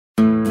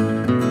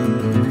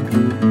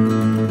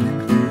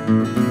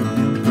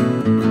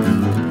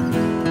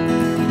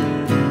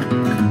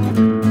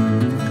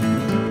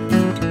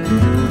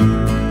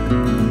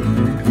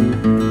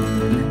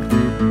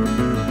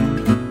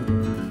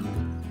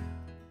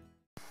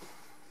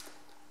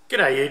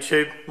G'day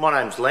YouTube, my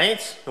name's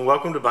Lance and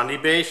welcome to Bundy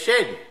Bears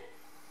Shed.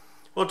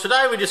 Well,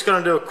 today we're just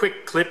going to do a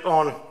quick clip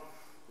on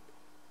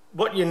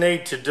what you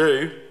need to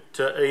do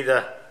to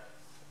either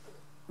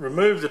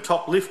remove the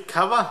top lift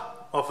cover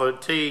off a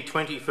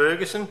TE20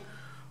 Ferguson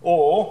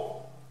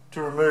or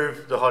to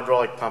remove the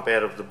hydraulic pump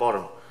out of the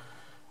bottom.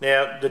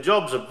 Now the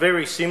jobs are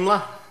very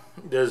similar.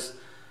 There's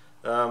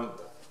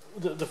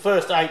the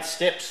first 8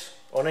 steps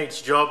on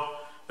each job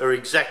are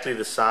exactly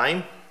the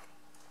same.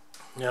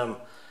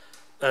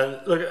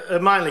 And look,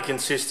 it mainly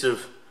consists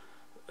of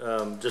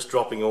just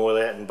dropping oil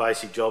out and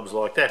basic jobs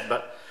like that,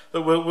 but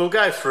we'll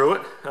go through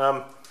it.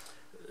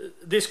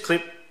 This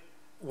clip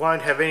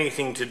won't have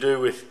anything to do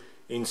with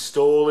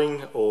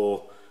installing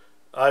or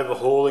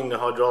overhauling the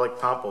hydraulic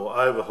pump or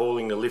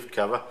overhauling the lift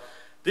cover.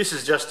 This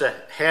is just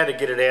how to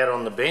get it out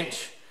on the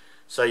bench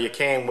so you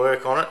can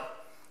work on it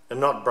and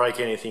not break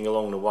anything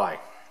along the way.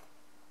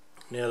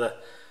 Now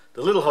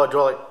the little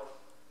hydraulic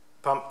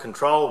pump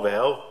control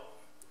valve,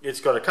 it's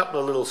got a couple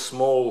of little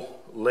small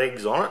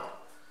legs on it,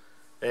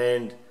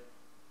 and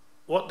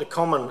what the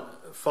common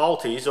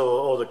fault is,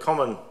 or the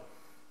common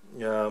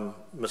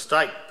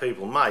mistake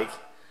people make,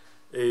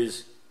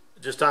 is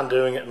just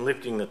undoing it and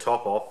lifting the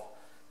top off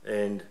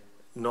and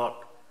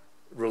not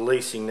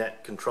releasing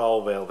that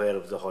control valve out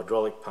of the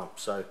hydraulic pump.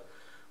 So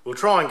we'll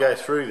try and go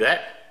through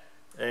that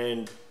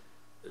and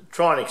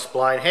try and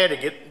explain how to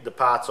get the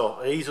parts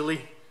off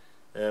easily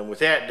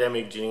without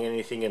damaging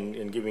anything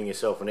and giving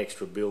yourself an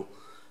extra bill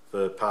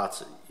for parts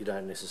that you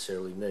don't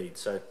necessarily need.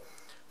 So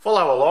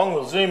follow along.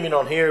 We'll zoom in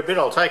on here a bit.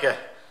 I'll take a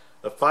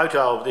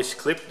photo of this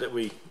clip that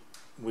we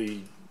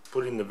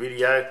put in the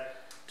video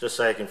just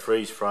so you can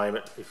freeze frame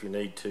it if you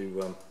need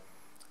to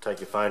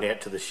take your phone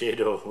out to the shed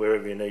or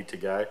wherever you need to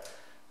go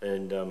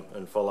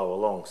and follow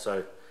along.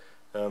 So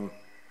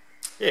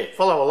yeah,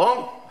 follow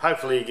along.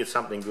 Hopefully you get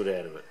something good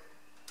out of it.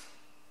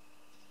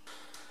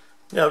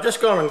 Now I've just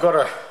gone and got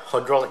a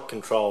hydraulic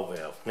control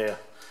valve. Now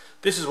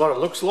this is what it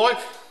looks like.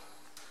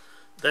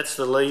 That's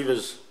the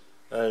levers,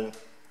 and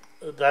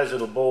those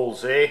little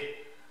balls there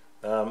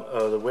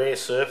are the wear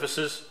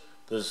surfaces.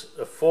 There's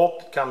a fork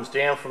that comes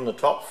down from the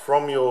top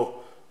from your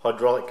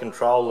hydraulic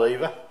control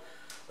lever,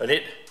 and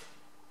it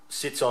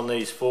sits on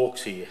these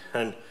forks here,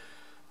 and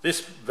this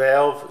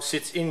valve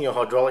sits in your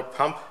hydraulic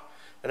pump,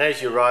 and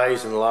as you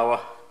raise and lower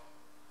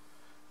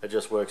it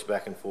just works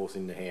back and forth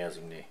in the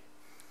housing there.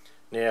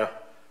 Now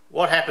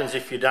what happens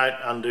if you don't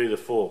undo the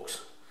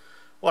forks?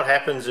 What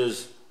happens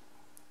is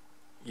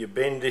you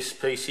bend this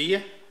piece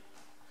here,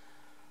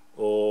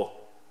 or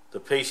the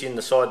piece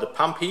inside the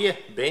pump here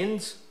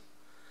bends.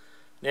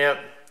 Now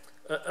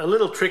a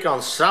little trick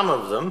on some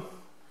of them,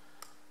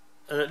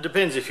 and it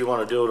depends if you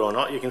want to do it or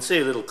not, you can see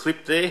a little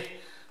clip there.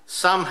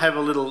 Some have a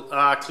little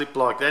R clip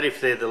like that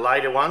if they're the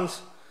later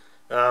ones.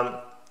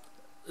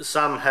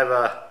 Some have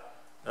a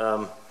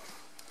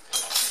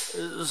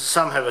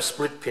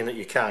split pin that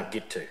you can't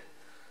get to.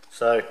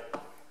 So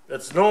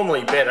it's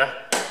normally better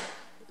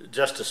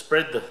just to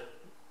spread the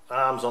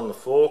arms on the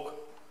fork,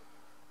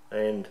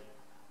 and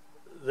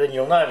then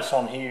you'll notice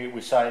on here we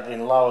say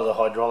then lower the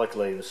hydraulic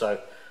lever. So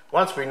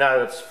once we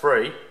know it's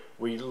free,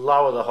 we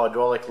lower the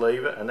hydraulic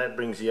lever, and that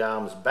brings the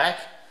arms back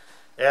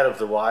out of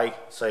the way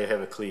so you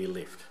have a clear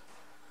lift.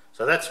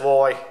 So that's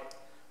why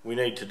we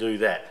need to do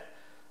that.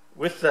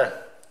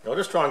 I'll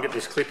just try and get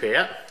this clip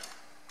out.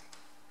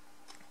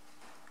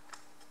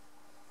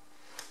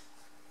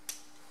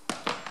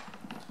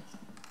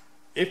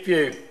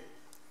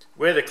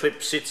 Where the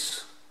clip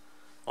sits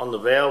on the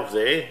valve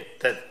there,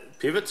 that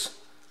pivots,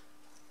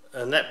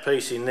 and that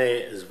piece in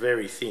there is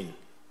very thin.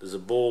 There's a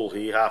ball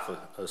here, half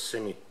a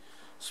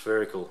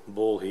semi-spherical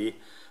ball here,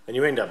 and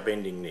you end up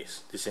bending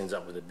this. This ends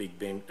up with a big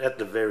bend at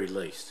the very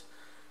least.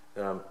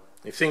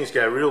 If things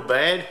go real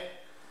bad,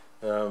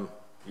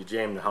 you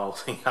jam the whole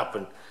thing up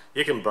and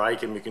you can break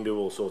them, you can do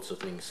all sorts of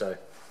things. So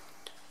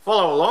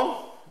follow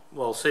along,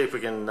 we'll see if we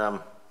can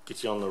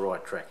get you on the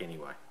right track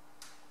anyway.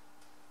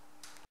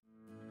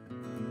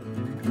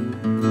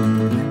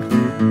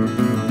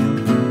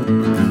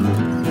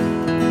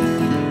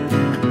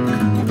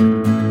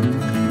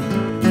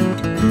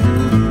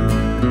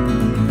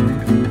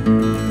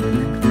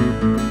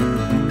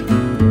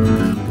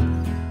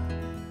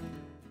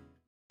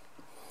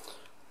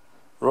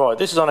 Right,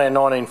 this is on our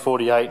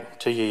 1948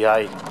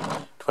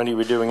 TE20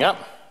 we're doing up.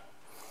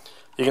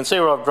 You can see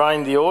where I've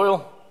drained the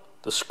oil.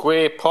 The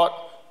square pot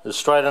is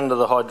straight under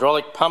the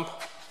hydraulic pump,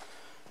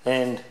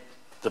 and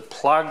the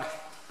plug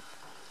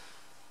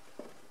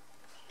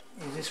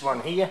is this one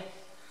here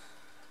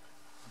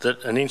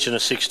that 1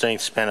 1/16"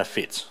 spanner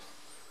fits.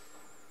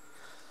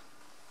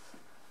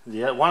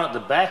 The one at the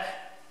back,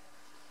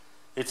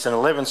 it's an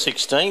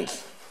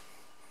 11/16",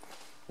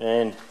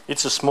 and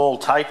it's a small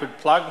tapered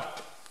plug.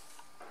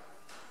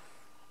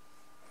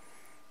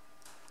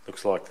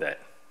 Looks like that.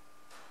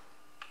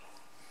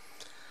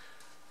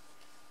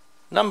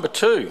 Number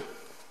 2,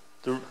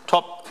 the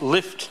top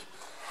lift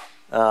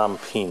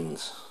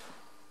pins.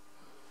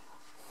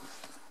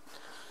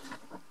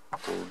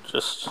 We'll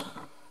just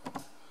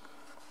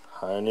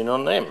hone in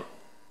on them.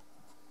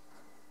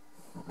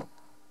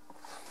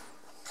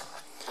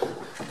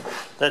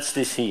 that's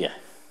this here.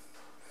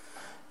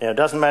 Now it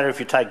doesn't matter if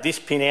you take this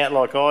pin out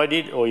like I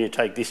did or you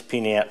take this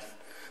pin out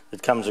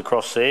that comes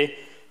across there.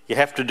 You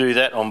have to do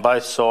that on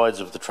both sides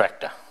of the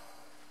tractor.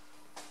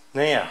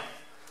 Now,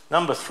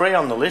 number 3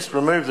 on the list,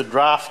 remove the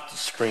draft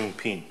spring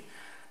pin.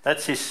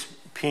 That's this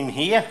pin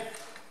here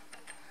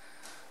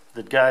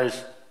that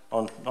goes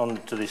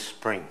onto this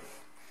spring.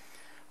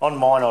 On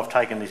mine I've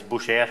taken this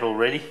bush out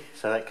already,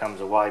 so that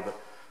comes away, but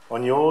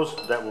on yours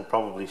that will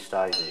probably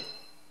stay there.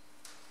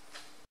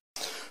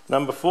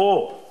 Number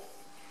 4,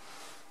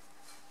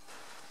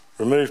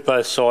 remove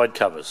both side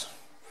covers.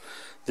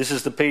 This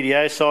is the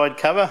PDO side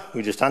cover.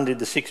 We just undid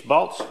the 6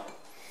 bolts.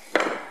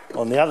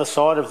 On the other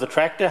side of the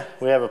tractor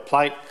we have a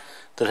plate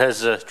that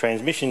has a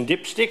transmission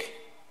dipstick.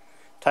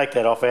 Take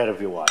that off out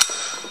of your way.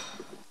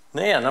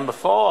 Now number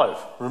 5,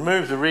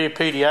 remove the rear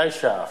PDO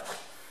shaft.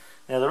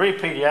 Now the rear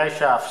PDO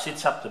shaft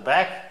sits up the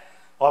back.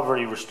 I've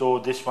already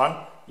restored this one.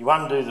 You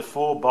undo the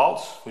 4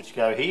 bolts which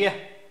go here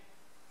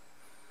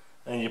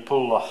and you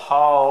pull the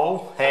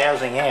whole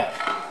housing out.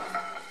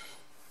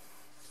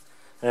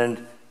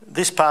 And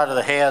this part of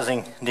the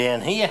housing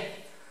down here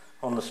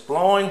on the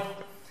spline,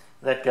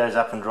 that goes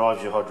up and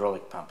drives your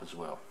hydraulic pump as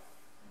well.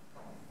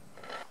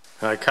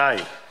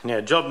 Okay, now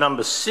job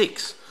number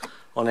 6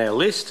 on our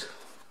list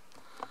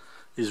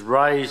is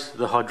raise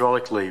the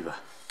hydraulic lever.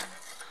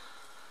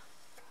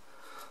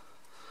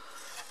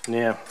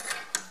 Now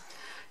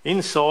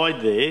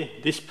inside there,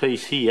 this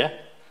piece here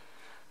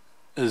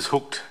is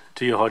hooked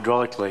to your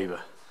hydraulic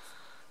lever,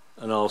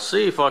 and I'll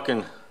see if I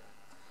can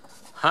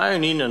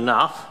hone in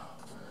enough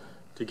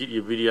to get you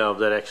a video of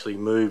that actually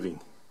moving.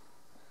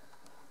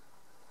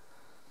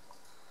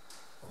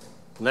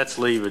 And that's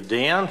lever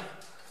down,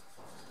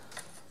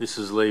 this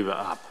is lever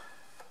up.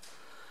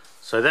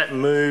 So that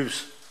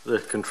moves the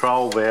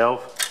control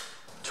valve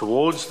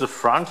towards the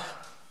front,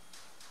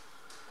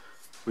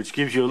 which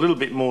gives you a little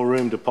bit more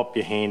room to pop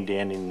your hand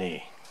down in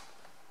there.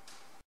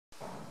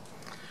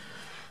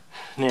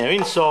 Now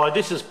inside,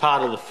 this is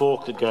part of the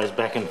fork that goes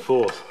back and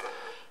forth,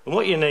 and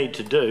what you need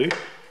to do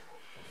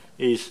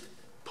is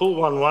pull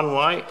one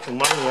way and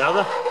one the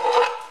other,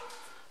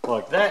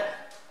 like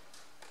that.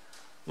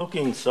 Look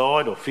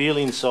inside or feel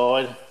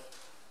inside,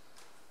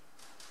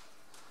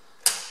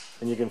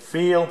 and you can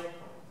feel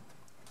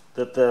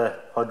that the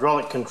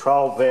hydraulic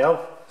control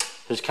valve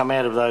has come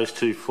out of those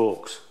 2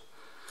 forks.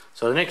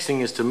 So the next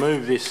thing is to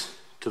move this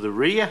to the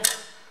rear,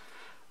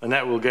 and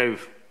that will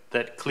give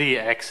that clear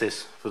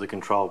access for the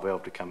control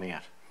valve to come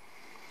out.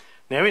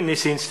 Now in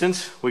this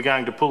instance we're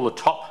going to pull the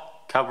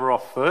top cover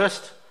off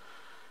first,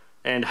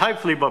 and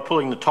hopefully by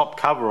pulling the top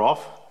cover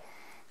off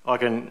I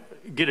can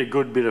get a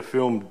good bit of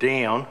film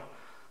down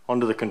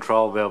onto the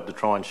control valve to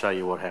try and show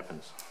you what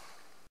happens.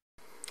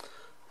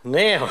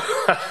 Now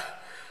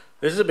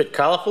this is a bit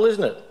colourful,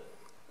 isn't it?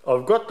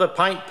 I've got the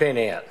paint pen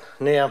out.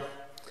 Now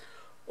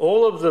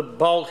all of the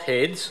bolt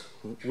heads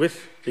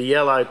with the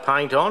yellow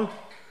paint on,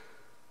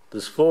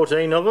 there's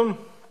 14 of them,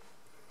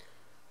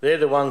 they're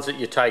the ones that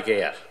you take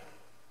out.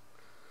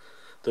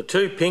 The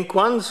 2 pink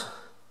ones,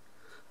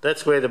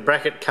 that's where the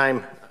bracket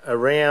came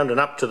around and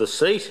up to the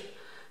seat.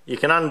 You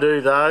can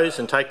undo those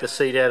and take the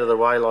seat out of the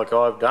way like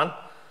I've done,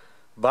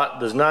 but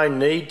there's no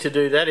need to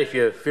do that if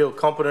you feel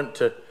competent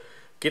to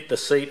get the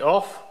seat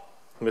off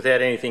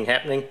without anything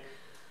happening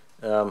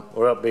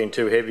or it being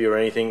too heavy or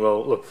anything.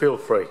 Well, look, feel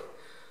free.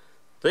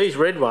 These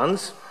red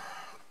ones,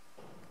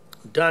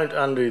 don't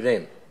undo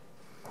them.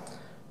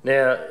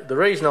 Now the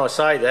reason I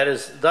say that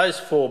is those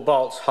 4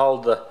 bolts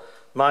hold the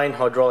main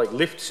hydraulic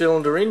lift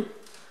cylinder in,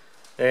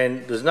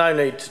 and there's no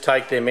need to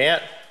take them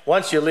out.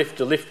 Once you lift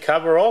the lift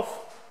cover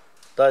off,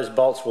 those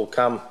bolts will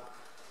come,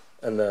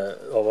 and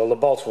the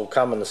bolts will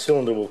come and the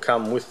cylinder will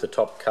come with the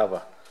top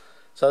cover.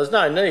 So there's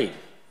no need.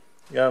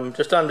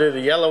 Just undo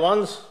the yellow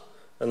ones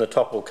and the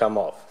top will come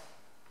off.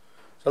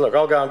 So look,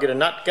 I'll go and get a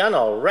nut gun,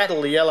 I'll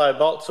rattle the yellow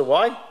bolts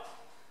away,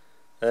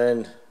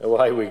 and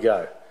away we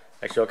go.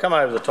 Actually I'll come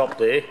over the top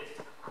there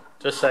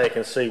just so you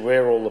can see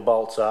where all the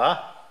bolts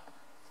are.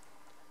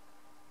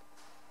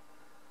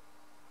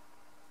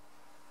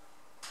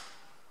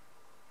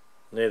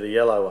 They're the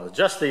yellow ones,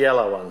 just the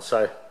yellow ones.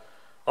 So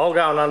I'll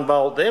go and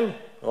unbolt them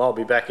and I'll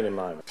be back in a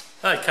moment.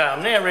 Okay,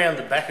 I'm now around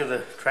the back of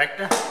the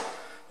tractor.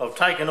 I've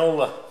taken all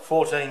the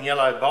 14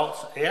 yellow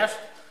bolts out.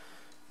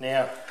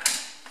 Now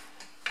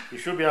you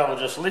should be able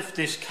to just lift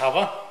this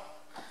cover.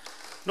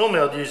 Normally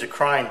I'd use a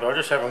crane, but I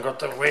just haven't got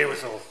the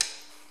wherewithal.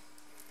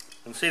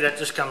 And see, that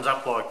just comes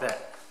up like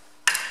that.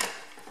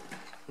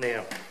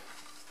 Now,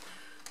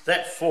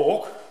 that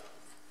fork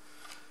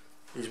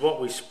is what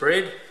we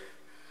spread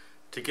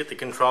to get the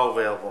control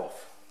valve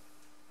off.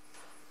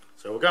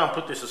 So we'll go and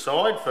put this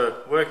aside for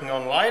working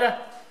on later,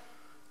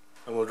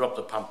 and we'll drop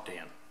the pump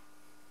down.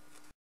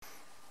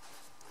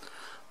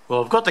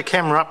 Well, I've got the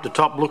camera up the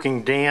top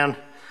looking down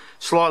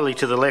slightly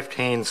to the left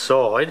hand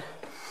side.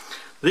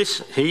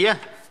 This here,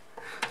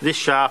 this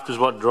shaft is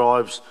what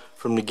drives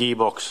from the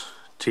gearbox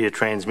to your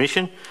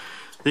transmission.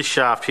 This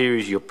shaft here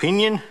is your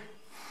pinion.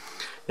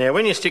 Now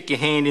when you stick your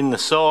hand in the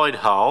side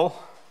hole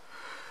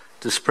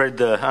to spread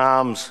the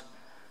arms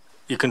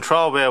your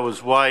control valve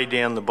was way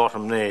down the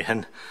bottom there,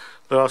 and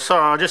well,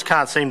 sorry, I just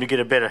can't seem to get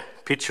a better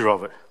picture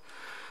of it.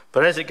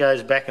 But as it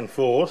goes back and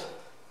forth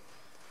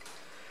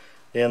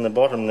down the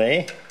bottom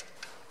there,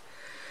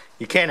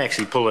 you can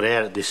actually pull it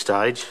out at this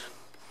stage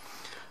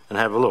and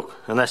have a look,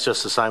 and that's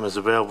just the same as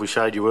the valve we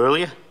showed you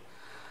earlier,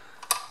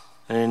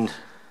 and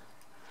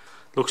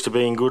looks to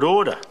be in good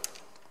order.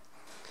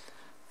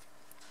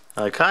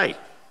 Okay,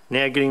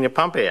 now getting the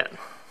pump out.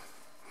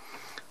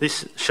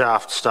 This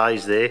shaft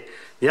stays there.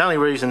 The only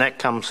reason that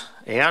comes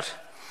out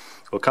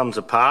or comes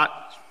apart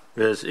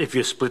is if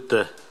you split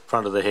the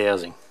front of the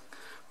housing,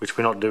 which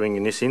we're not doing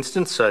in this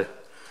instance, so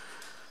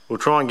we'll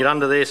try and get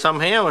under there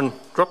somehow and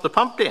drop the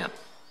pump down.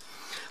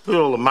 Look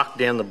at all the muck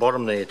down the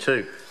bottom there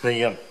too.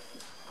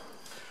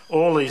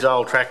 All these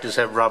old tractors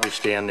have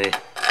rubbish down there,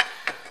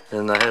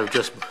 and they have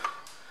just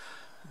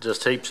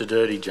heaps of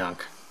dirty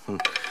junk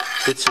and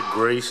bits of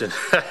grease, and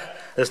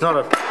it's not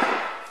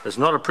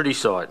a pretty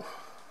sight.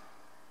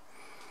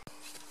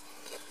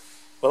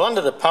 Well,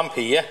 under the pump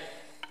here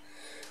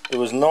there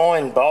was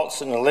 9 bolts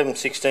and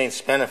 11/16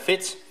 spanner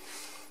fits.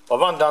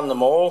 I've undone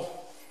them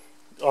all.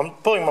 I'm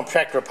pulling my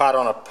tractor apart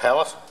on a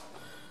pallet,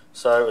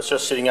 so it's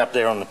just sitting up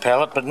there on the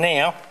pallet. But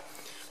now,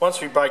 once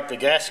we break the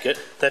gasket,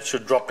 that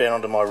should drop down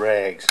onto my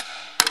rags.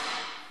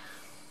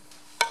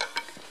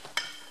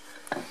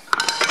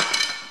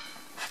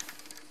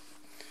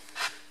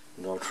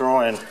 And I'll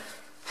try and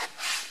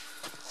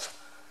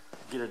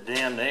get it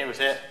down there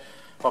without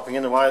popping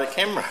in the way of the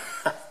camera.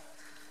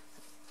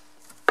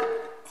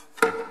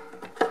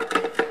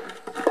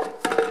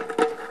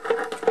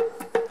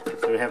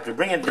 So we have to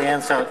bring it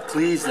down so it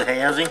clears the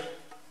housing,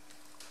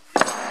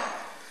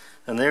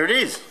 and there it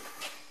is.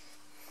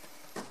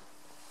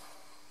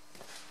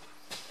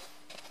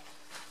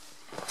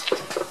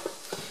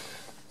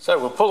 So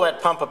we'll pull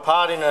that pump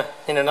apart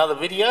in another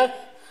video,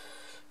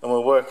 and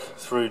we'll work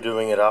through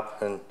doing it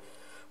up and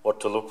what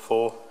to look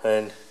for,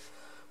 and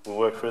we'll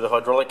work through the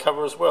hydraulic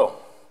cover as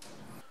well.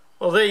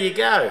 Well, there you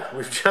go.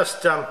 We've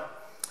just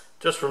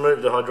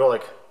removed the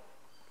hydraulic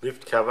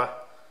lift cover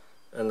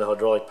and the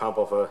hydraulic pump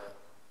off a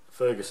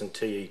Ferguson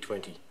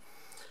TE20.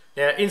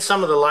 Now, in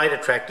some of the later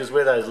tractors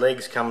where those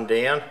legs come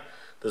down,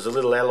 there's a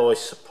little alloy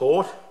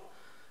support,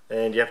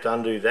 and you have to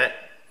undo that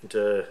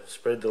to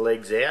spread the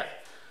legs out.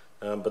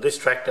 But this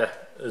tractor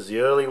is the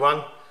early one.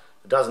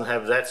 It doesn't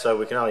have that, so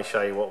we can only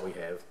show you what we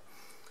have.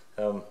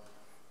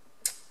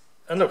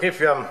 And look, if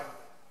you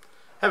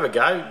have a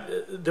go,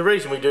 the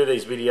reason we do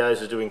these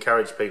videos is to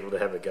encourage people to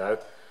have a go.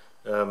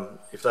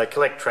 If they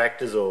collect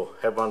tractors or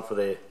have one for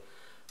their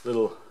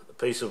little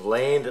piece of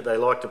land that they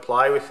like to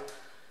play with,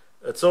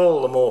 it's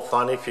all the more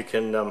fun if you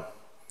can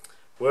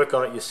work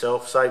on it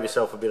yourself, save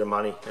yourself a bit of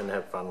money and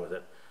have fun with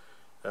it.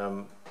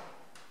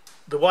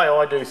 The way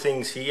I do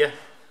things here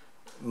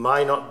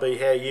may not be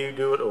how you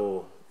do it,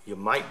 or your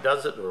mate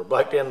does it, or a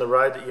bloke down the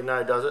road that you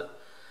know does it.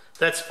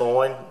 That's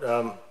fine.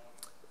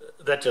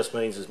 That just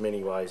means there's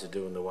many ways of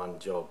doing the one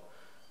job.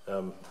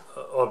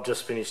 I've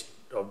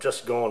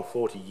just gone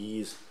 40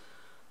 years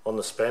on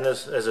the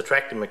spanners as a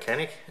tractor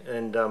mechanic,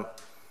 and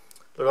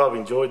look, I've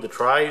enjoyed the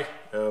trade.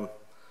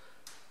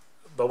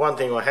 But one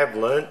thing I have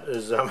learnt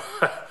is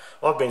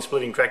I've been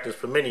splitting tractors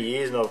for many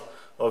years, and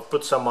I've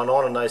put someone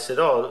on and they said,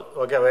 oh,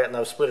 I go out and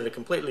they've split it a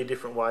completely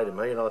different way to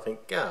me, and I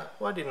think, God,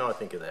 why didn't I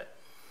think of that?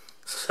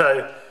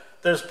 So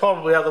there's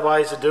probably other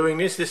ways of doing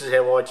this. This is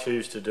how I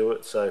choose to do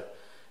it. So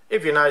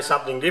if you know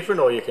something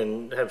different, or you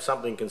can have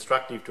something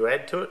constructive to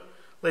add to it,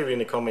 leave it in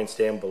the comments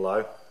down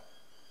below.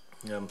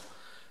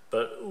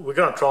 But we're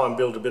going to try and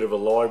build a bit of a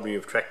library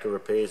of tractor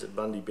repairs at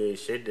Bundy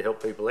Bears Shed to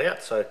help people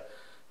out. So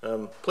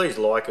please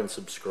like and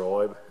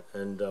subscribe,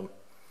 and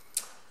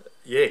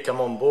yeah, come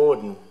on board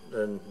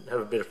and have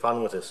a bit of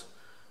fun with us.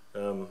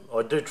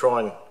 I do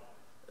try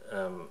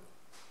and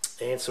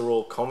answer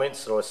all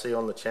comments that I see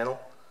on the channel.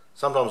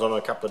 Sometimes I'm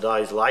a couple of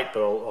days late,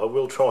 but I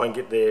will try and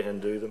get there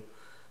and do them.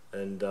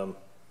 And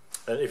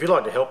if you'd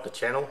like to help the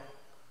channel,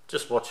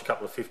 just watch a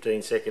couple of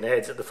 15-second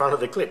ads at the front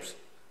of the clips.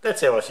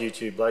 That's how us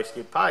YouTube blokes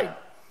get paid.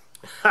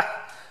 I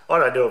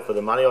don't do it for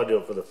the money, I do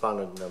it for the fun,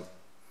 and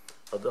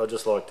I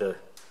just like to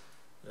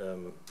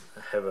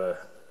have a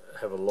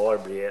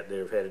library out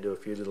there of how to do a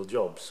few little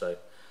jobs. So,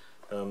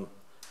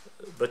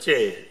 but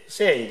yeah,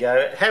 so there you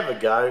go. Have a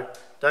go.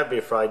 Don't be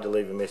afraid to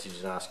leave a message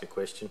and ask a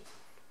question.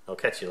 I'll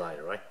catch you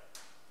later, eh?